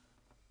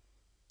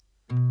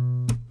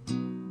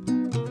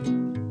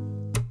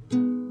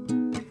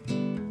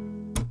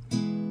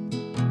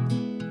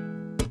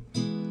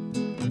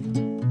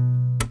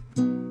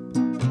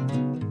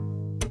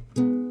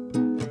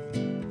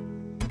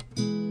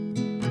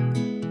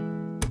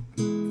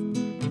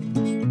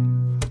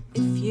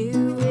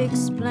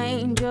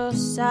explained your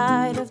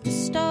side of the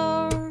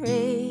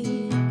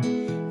story,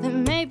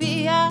 then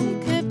maybe I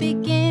could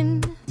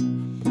begin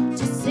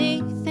to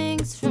see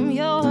things from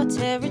your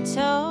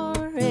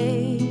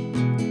territory,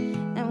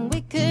 and we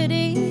could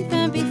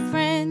even be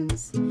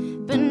friends,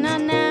 but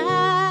not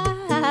now,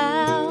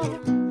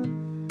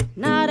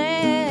 not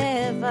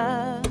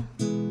ever.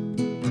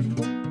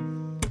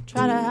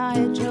 Try to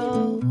hide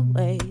your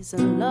ways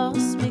and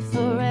lost me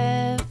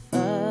forever.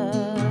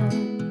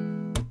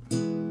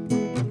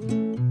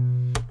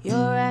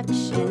 Your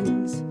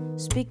actions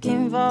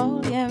speaking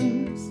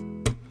volumes,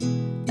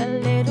 a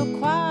little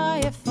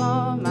quiet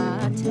for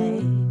my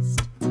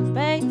taste.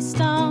 Based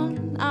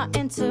on our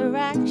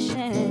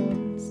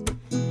interactions,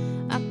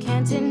 I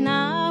can't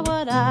deny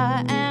what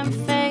I am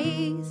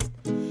faced,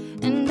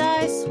 and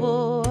I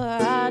swore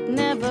I'd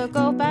never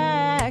go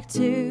back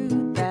to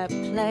that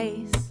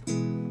place.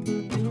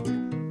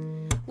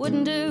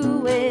 Wouldn't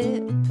do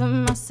it, put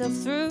myself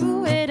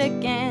through it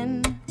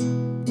again.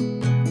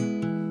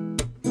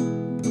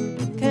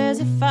 'Cause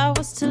if I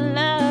was to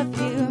love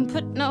you and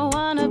put no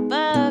one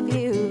above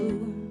you,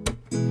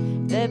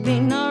 there'd be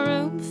no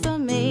room for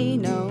me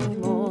no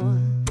more.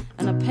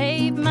 And I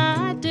paid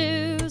my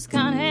dues,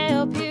 can't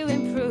help you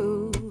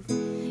improve.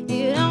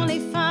 You'd only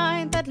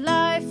find that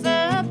life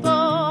a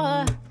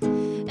bore,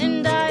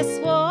 and I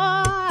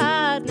swore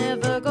I'd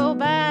never go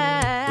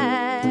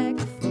back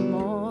for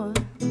more.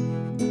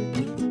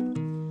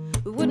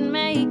 We wouldn't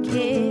make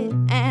it,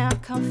 and I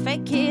can't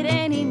fake it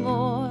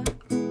anymore.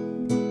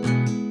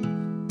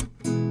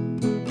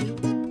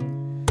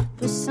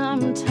 But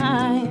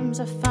sometimes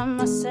I find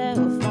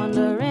myself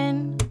wondering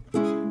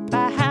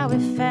by how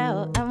it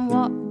felt and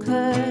what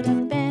could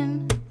have been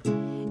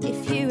if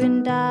you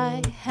and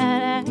I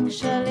had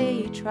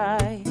actually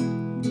tried.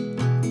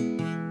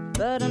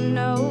 But I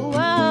know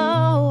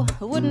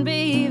it wouldn't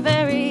be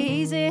very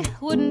easy,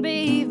 wouldn't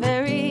be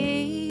very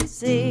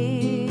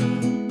easy.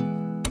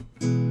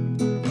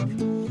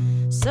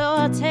 So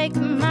I'll take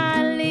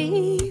my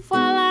leave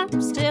while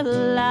I'm still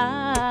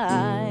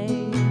alive.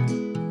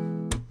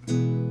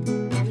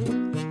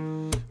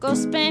 Go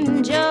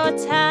spend your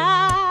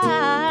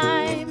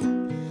time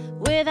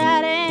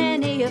without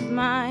any of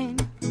mine.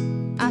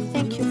 I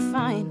think you're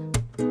fine,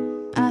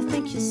 I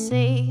think you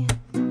see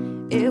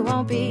it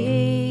won't be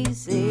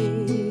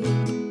easy.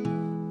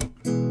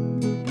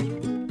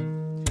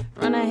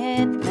 Run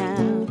ahead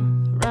now,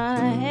 run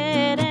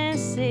ahead and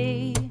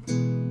see.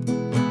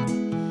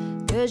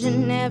 'Cause you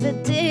never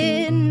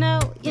did know,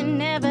 you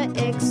never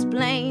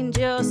explained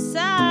your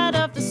side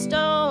of the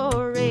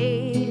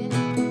story.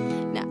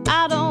 Now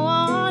I don't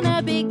wanna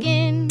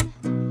begin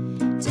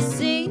to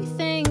see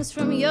things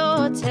from your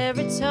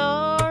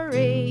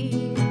territory,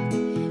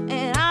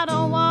 and I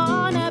don't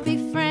wanna be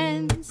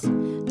friends,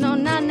 no,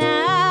 not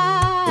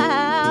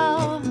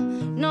now,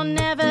 no,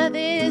 never.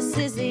 This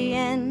is the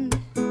end,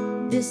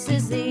 this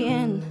is the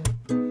end.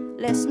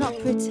 Let's not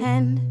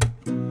pretend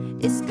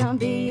it's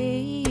gonna be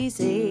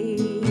easy,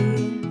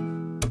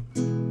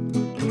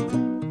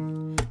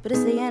 but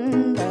it's the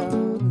end of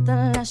the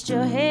last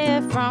you'll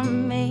hear from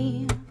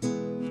me.